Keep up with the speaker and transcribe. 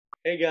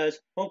Hey guys,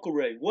 Uncle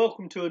Ray.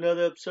 Welcome to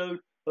another episode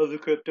of the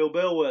Crypto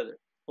Bellwether.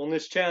 On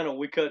this channel,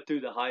 we cut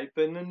through the hype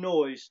and the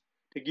noise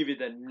to give you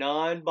the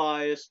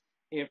non-biased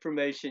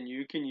information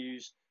you can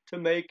use to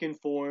make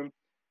informed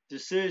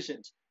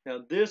decisions. Now,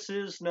 this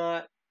is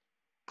not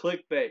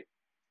clickbait.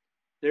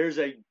 There's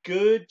a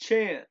good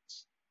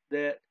chance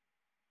that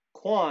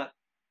Quant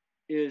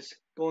is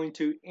going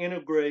to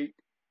integrate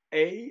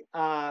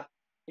AI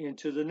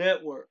into the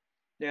network.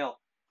 Now,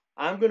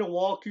 I'm going to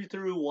walk you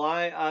through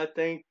why I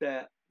think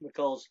that,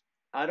 because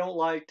I don't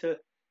like to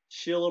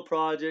shill a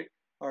project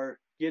or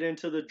get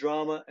into the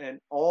drama and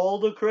all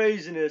the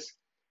craziness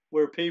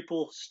where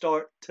people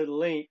start to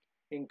link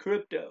in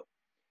crypto.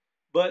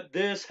 But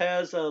this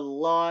has a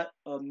lot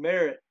of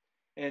merit,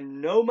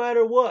 and no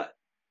matter what,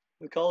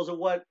 because of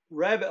what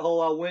rabbit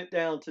hole I went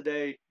down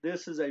today,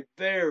 this is a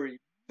very,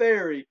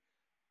 very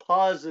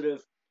positive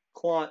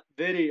quant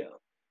video.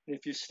 And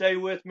if you stay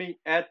with me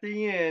at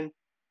the end,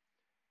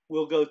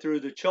 we'll go through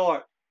the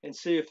chart and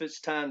see if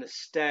it's time to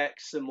stack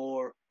some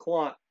more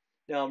quant.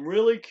 Now, I'm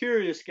really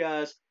curious,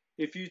 guys,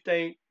 if you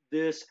think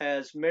this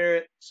has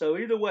merit. So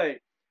either way,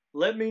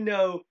 let me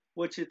know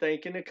what you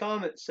think in the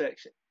comment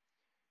section.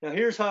 Now,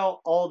 here's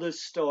how all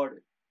this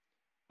started.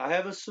 I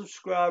have a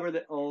subscriber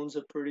that owns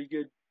a pretty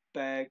good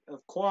bag of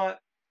quant.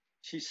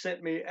 She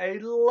sent me a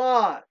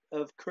lot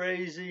of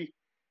crazy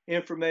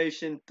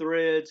information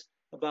threads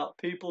about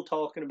people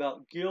talking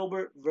about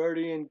Gilbert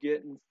Verdian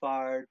getting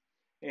fired.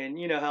 And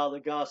you know how the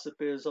gossip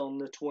is on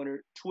the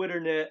Twitter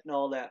net and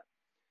all that.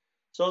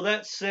 So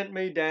that sent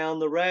me down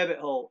the rabbit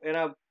hole. And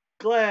I'm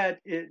glad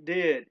it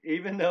did.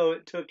 Even though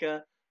it took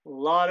a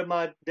lot of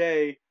my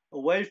day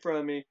away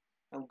from me,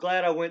 I'm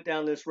glad I went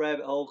down this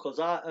rabbit hole because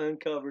I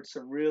uncovered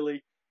some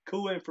really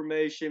cool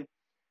information.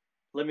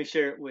 Let me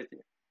share it with you.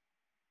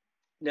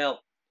 Now,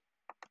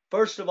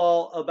 first of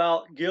all,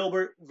 about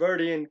Gilbert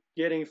Verdian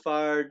getting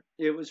fired,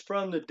 it was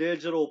from the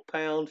Digital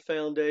Pound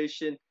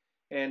Foundation.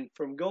 And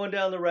from going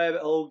down the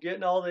rabbit hole,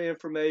 getting all the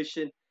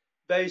information,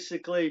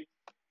 basically,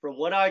 from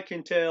what I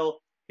can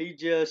tell, he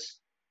just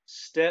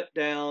stepped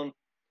down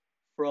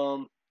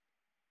from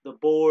the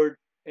board.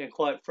 And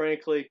quite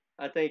frankly,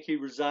 I think he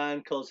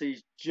resigned because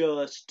he's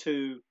just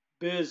too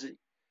busy.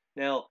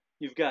 Now,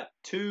 you've got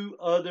two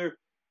other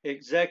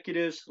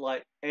executives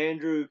like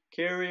Andrew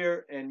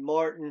Carrier and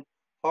Martin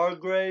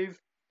Hargrave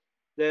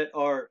that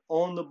are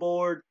on the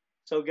board.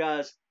 So,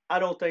 guys, I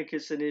don't think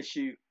it's an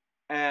issue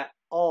at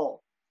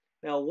all.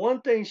 Now, one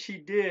thing she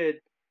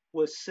did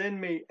was send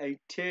me a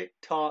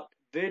TikTok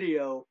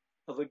video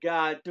of a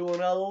guy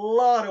doing a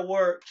lot of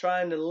work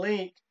trying to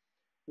link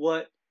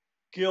what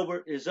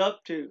Gilbert is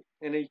up to.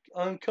 And he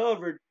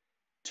uncovered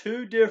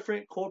two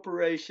different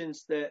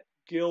corporations that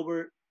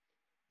Gilbert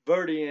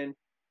Verdian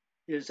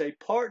is a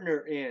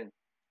partner in.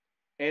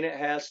 And it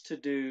has to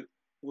do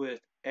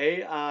with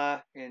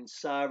AI and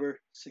cyber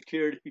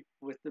security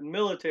with the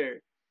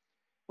military.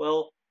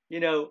 Well, you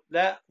know,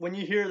 that when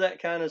you hear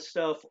that kind of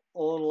stuff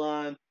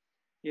online,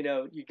 you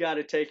know, you got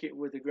to take it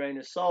with a grain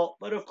of salt.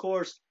 But of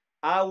course,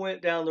 I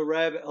went down the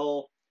rabbit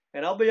hole,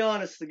 and I'll be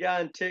honest, the guy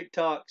in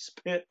TikTok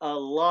spent a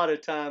lot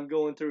of time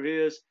going through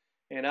his,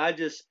 and I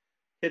just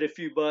hit a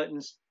few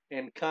buttons,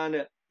 and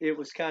it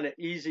was kind of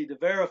easy to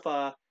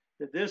verify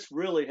that this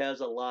really has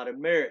a lot of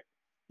merit.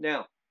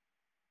 Now,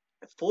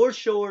 for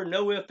sure,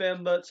 no ifs,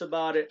 ands, buts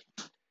about it,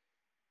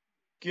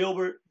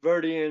 Gilbert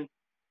Verdian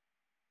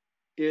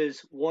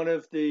is one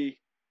of the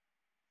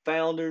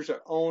founders or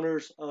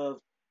owners of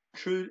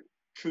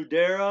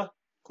Trudera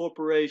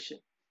Corporation,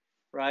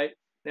 right?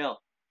 Now,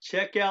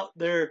 check out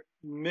their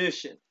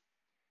mission.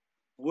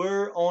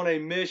 We're on a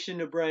mission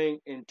to bring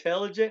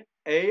intelligent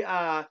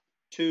AI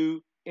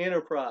to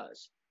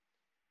enterprise.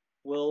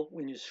 Well,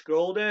 when you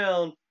scroll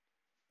down,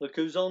 look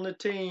who's on the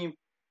team,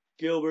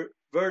 Gilbert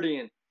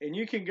Verdian. And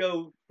you can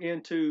go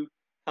into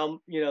how,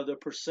 you know, the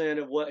percent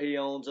of what he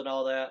owns and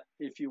all that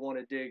if you want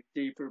to dig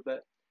deeper,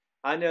 but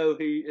I know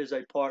he is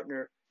a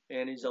partner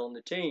and he's on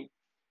the team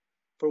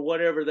for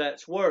whatever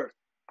that's worth.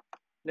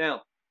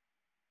 Now,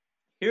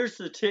 here's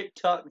the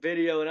TikTok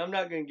video, and I'm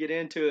not going to get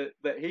into it,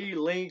 but he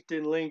linked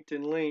and linked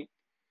and linked.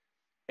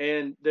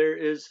 And there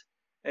is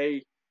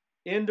a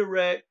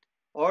indirect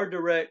or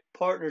direct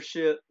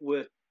partnership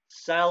with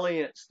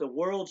Salience, the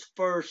world's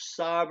first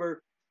cyber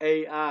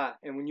AI.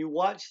 And when you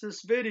watch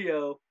this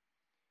video,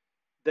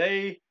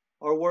 they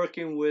are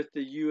working with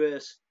the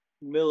U.S.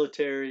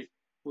 military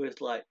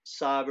with like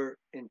cyber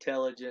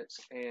intelligence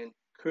and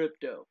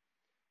crypto.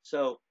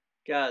 So,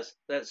 guys,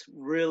 that's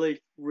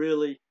really,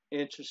 really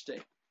interesting.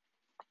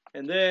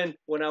 And then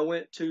when I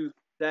went to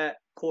that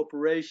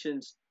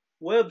corporation's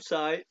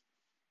website,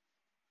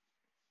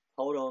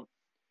 hold on,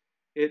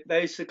 it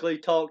basically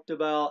talked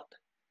about,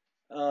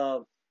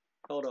 hold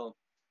on,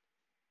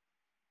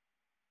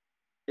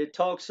 it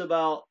talks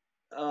about,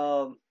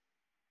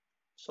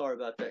 sorry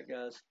about that,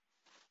 guys.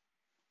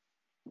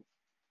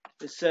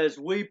 It says,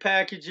 we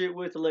package it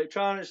with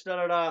electronics,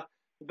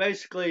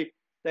 Basically,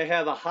 they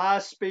have a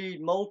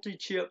high-speed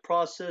multi-chip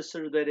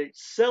processor that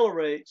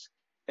accelerates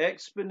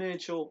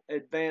exponential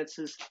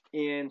advances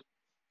in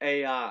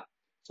AI.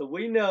 So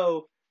we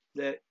know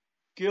that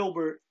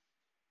Gilbert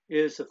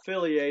is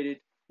affiliated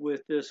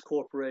with this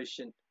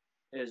corporation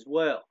as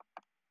well.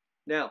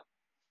 Now,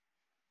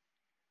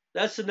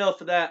 that's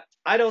enough of that.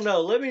 I don't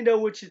know. Let me know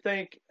what you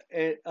think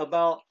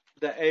about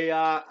the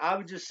AI. I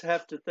would just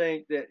have to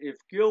think that if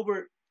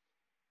Gilbert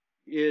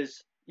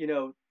is,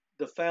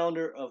 the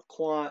founder of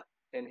Quant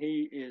and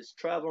he is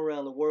traveling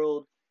around the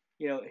world,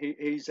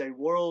 he's a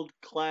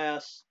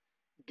world-class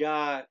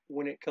guy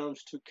when it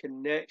comes to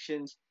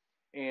connections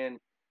and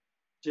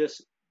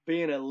just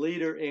being a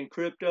leader in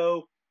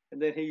crypto.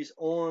 And then he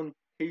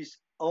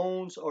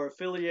owns or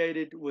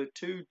affiliated with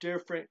 2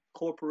 different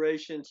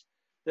corporations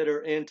that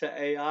are into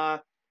AI.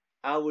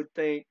 I would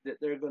think that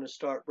they're going to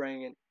start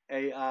bringing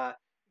AI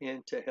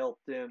in to help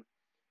them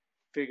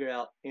figure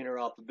out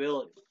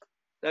interoperability.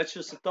 That's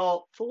just a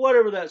thought for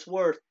whatever that's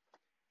worth.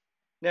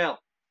 Now,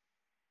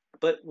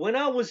 but when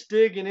I was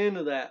digging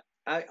into that,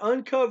 I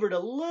uncovered a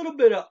little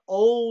bit of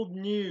old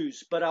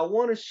news, but I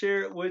want to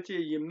share it with you.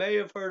 You may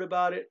have heard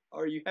about it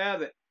or you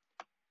haven't,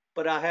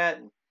 but I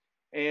hadn't.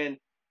 And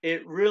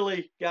it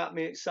really got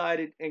me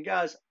excited. And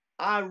guys,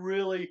 I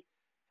really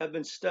have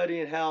been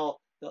studying how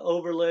the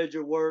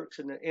overledger works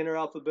and the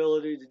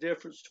interoperability, the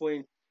difference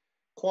between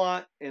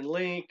Quant and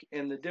Link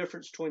and the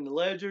difference between the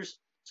ledgers.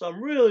 So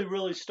I'm really,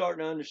 really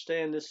starting to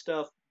understand this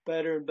stuff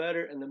better and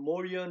better. And the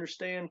more you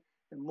understand,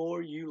 the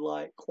more you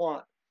like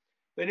Quant.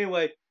 But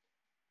anyway,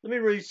 let me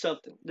read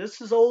something.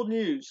 This is old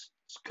news.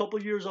 It's a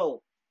couple years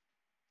old.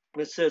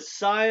 It says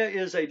SIA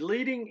is a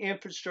leading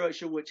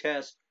infrastructure which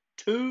has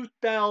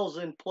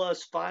 2,000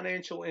 plus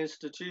financial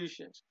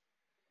institutions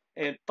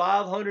and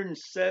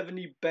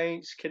 570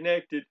 banks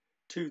connected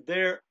to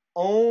their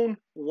own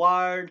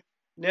wired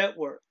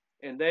network.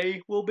 And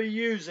they will be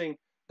using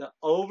the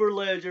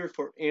overledger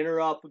for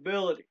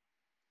interoperability.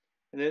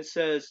 And it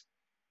says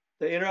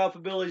the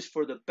interoperability is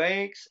for the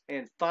banks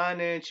and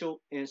financial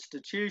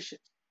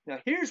institutions. Now,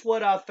 here's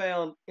what I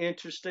found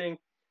interesting.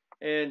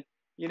 And,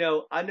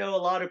 I know a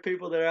lot of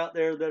people that are out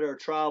there that are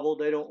tribal.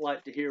 They don't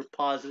like to hear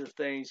positive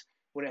things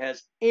when it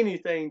has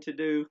anything to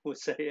do with,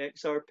 say,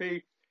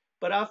 XRP.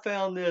 But I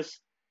found this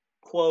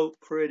quote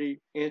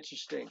pretty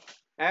interesting.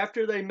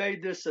 After they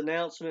made this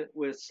announcement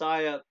with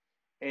SIA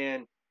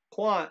and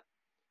Quant,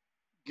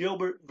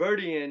 Gilbert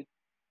Verdian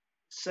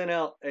sent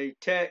out a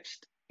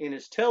text in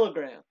his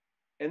Telegram.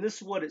 And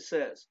this is what it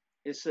says.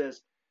 It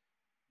says,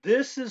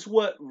 this is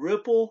what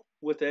Ripple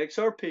with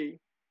XRP,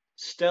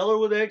 Stellar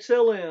with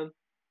XLM,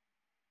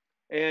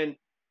 and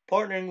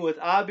partnering with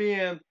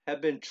IBM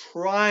have been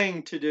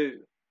trying to do.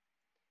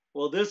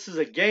 Well, this is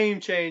a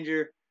game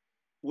changer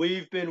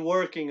we've been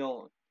working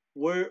on.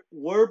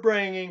 We're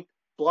bringing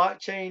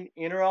blockchain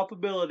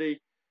interoperability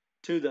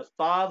to the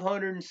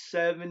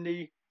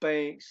 570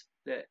 banks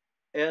that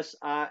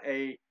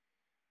SIA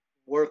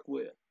work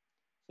with.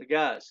 So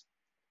guys,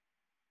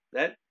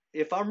 that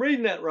if I'm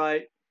reading that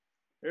right,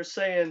 they're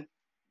saying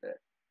that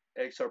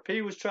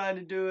XRP was trying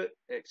to do it,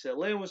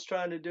 XLM was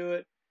trying to do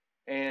it,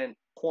 and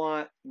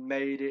Quant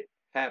made it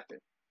happen.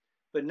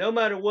 But no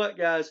matter what,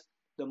 guys,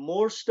 the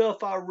more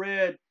stuff I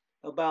read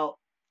about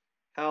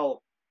how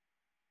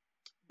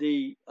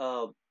the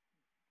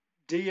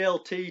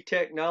DLT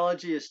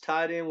technology is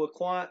tied in with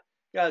Quant,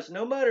 guys,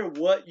 no matter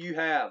what you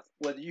have,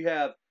 whether you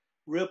have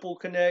Ripple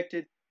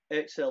connected,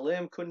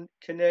 XLM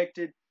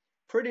connected,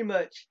 pretty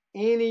much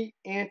any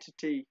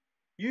entity,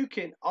 you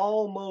can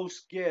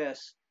almost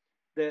guess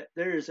that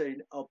there is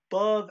an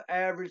above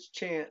average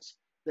chance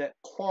that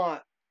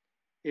Quant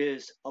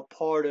is a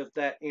part of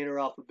that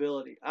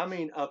interoperability. I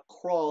mean,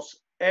 across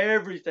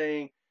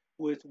everything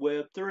with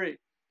Web3.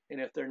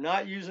 And if they're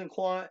not using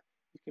Quant,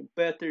 you can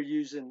bet they're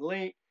using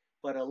Link.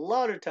 But a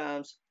lot of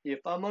times, if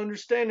I'm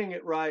understanding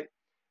it right,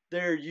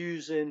 they're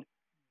using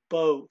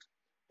both.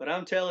 But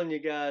I'm telling you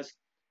guys,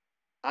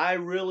 I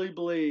really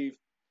believe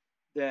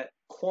that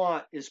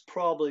Quant is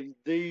probably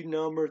the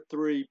number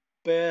 3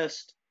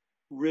 best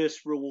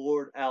risk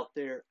reward out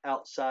there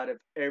outside of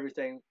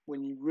everything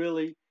when you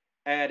really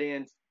add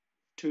in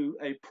to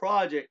a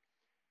project.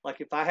 Like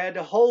if I had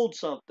to hold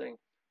something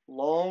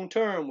long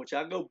term, which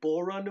I go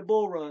bull run to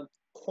bull run,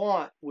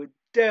 Quant would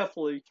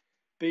definitely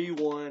be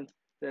one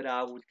that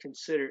I would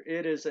consider.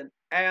 It is an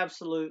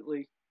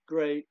absolutely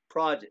great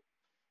project.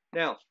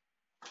 Now,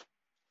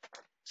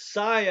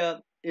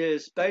 SIA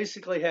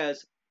basically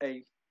has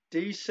a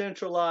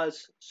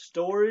decentralized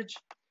storage,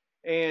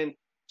 and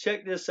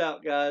check this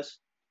out, guys.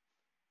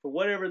 For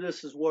whatever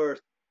this is worth,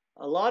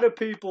 a lot of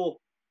people,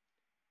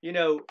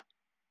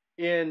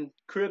 in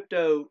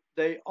crypto,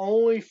 they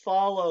only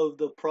follow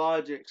the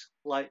projects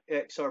like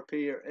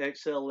XRP or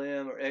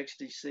XLM or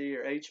XDC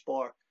or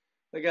HBAR.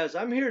 But guys,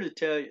 I'm here to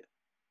tell you,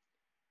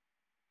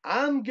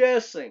 I'm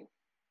guessing,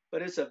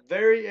 but it's a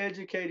very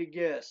educated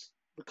guess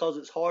because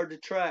it's hard to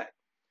track.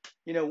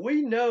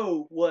 We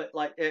know what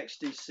like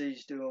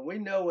XDC's doing. We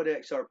know what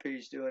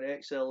XRP's doing,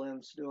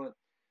 XLM's doing.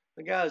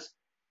 But guys,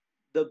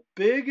 the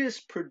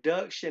biggest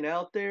production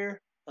out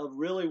there of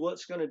really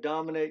what's going to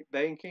dominate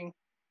banking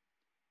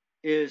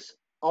is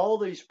all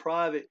these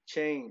private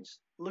chains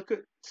look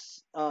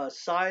at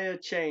Sia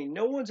Chain.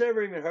 No one's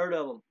ever even heard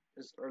of them,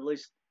 or at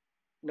least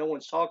no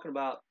one's talking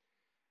about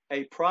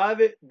the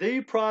private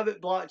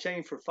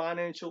blockchain for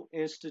financial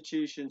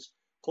institutions,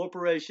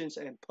 corporations,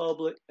 and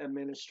public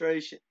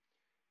administration,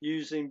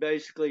 using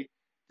basically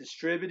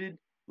distributed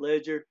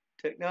ledger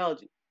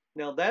technology.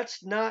 Now,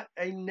 that's not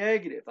a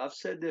negative. I've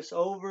said this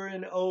over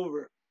and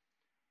over.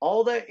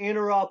 All that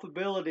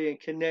interoperability and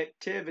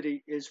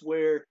connectivity is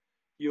where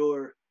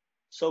your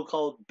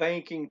so-called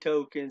banking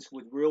tokens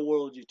with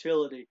real-world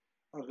utility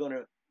are going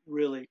to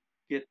really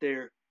get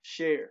their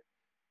share.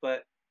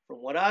 But from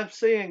what I'm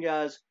seeing,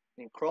 guys,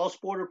 in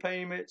cross-border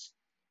payments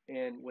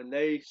and when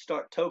they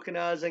start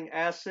tokenizing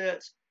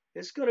assets,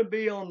 it's going to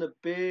be on the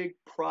big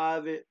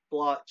private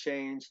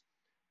blockchains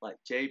like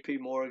JP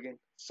Morgan,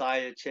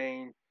 Sia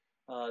Chain,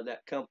 that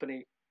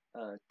company,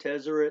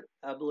 Tezzeret,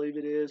 I believe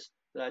it is,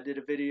 that I did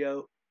a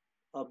video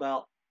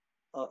about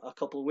a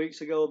couple of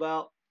weeks ago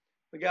about.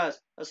 But guys,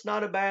 that's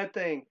not a bad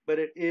thing, but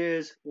it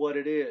is what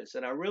it is.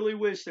 And I really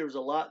wish there was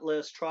a lot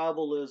less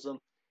tribalism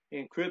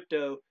in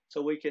crypto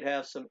so we could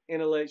have some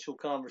intellectual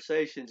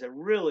conversations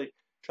and really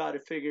try to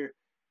figure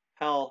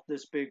how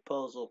this big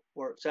puzzle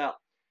works out.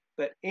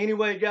 But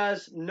anyway,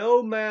 guys,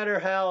 no matter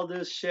how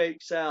this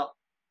shakes out,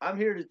 I'm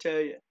here to tell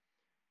you,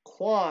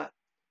 Quant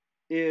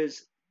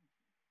is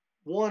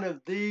one of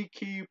the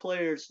key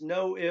players,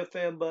 no ifs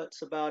and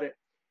buts about it,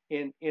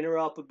 in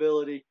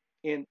interoperability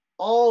in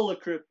all of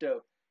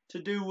crypto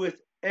to do with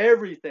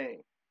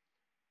everything.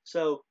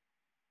 So,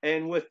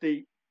 and with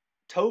the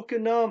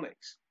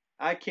tokenomics,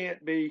 I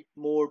can't be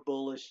more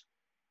bullish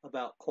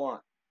about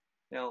Quant.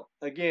 Now,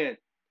 again,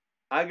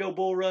 I go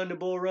bull run to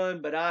bull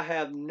run, but I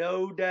have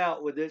no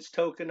doubt with its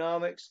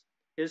tokenomics,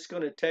 it's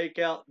going to take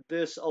out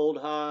this old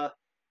high,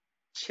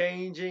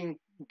 changing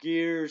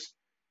gears.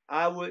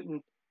 I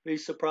wouldn't be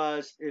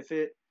surprised if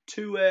it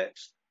 2x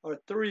or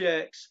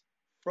 3x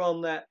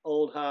from that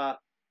old high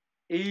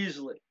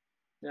easily.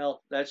 Now,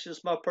 that's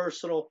just my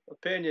personal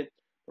opinion.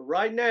 But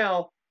right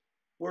now,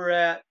 we're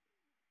at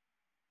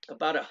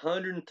about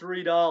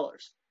 $103.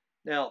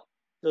 Now,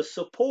 the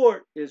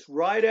support is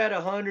right at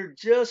 100,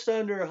 just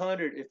under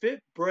 100. If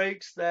it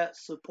breaks that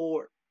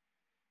support,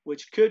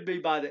 which could be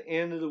by the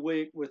end of the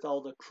week with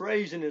all the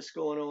craziness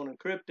going on in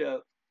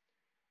crypto,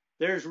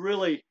 there's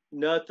really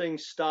nothing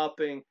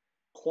stopping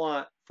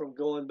Quant from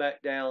going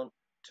back down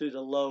to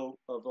the low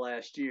of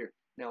last year.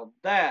 Now,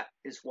 that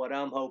is what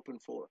I'm hoping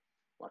for.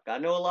 Like, I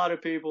know a lot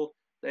of people,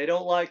 they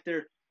don't like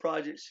their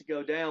projects to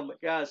go down,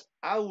 but guys,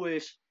 I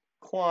wish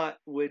Quant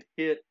would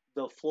hit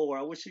the floor.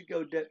 I wish it'd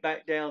go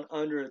back down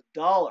under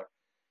 $1.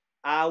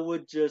 I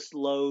would just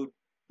load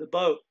the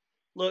boat.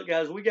 Look,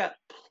 guys, we got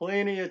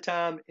plenty of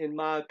time, in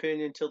my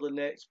opinion, till the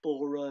next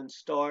bull run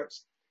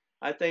starts.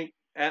 I think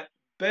at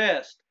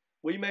best,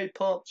 we may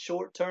pump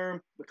short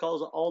term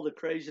because of all the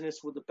craziness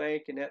with the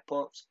bank, and that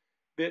pumps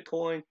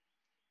Bitcoin.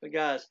 But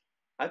guys,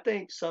 I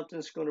think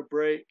something's going to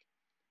break.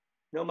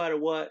 No matter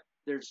what,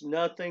 there's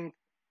nothing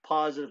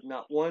positive,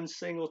 not one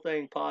single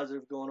thing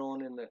positive going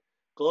on in the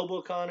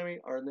global economy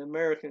or in the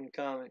American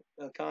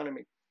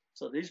economy.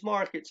 So these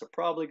markets are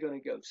probably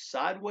going to go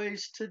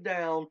sideways to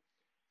down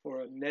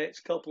for the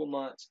next couple of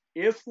months.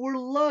 If we're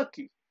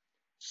lucky,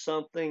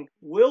 something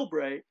will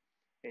break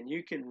and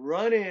you can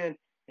run in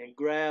and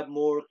grab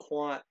more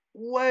Quant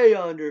way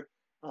under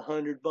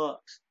 $100.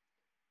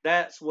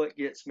 That's what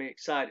gets me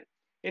excited.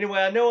 Anyway,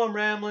 I know I'm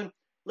rambling.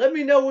 Let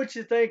me know what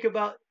you think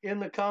about in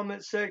the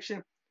comments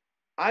section.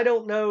 I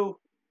don't know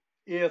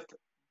if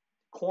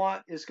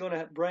Quant is going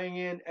to bring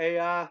in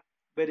AI,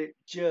 but it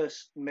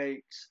just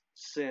makes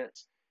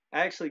sense.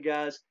 Actually,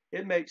 guys,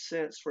 it makes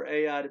sense for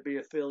AI to be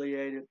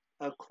affiliated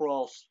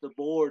across the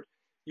board.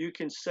 You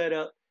can set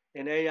up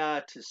an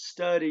AI to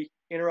study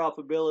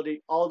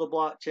interoperability, all the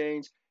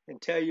blockchains, and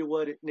tell you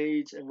what it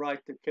needs and write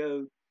the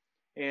code.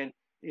 And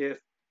if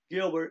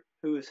Gilbert,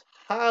 who is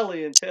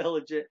highly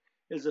intelligent,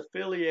 is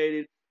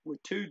affiliated with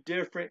two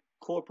different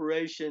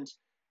corporations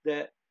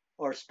that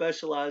are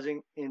specializing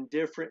in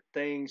different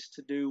things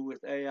to do with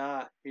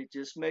AI, it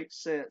just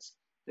makes sense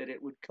that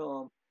it would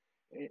come,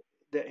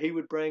 that he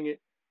would bring it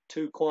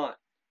to Quant.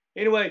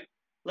 Anyway,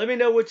 let me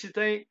know what you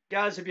think.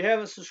 Guys, if you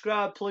haven't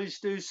subscribed, please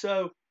do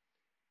so.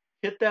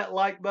 Hit that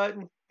like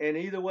button, and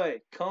either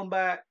way, come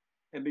back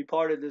and be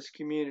part of this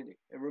community.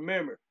 And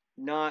remember,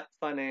 not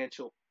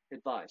financial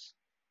advice.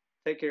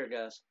 Take care,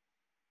 guys.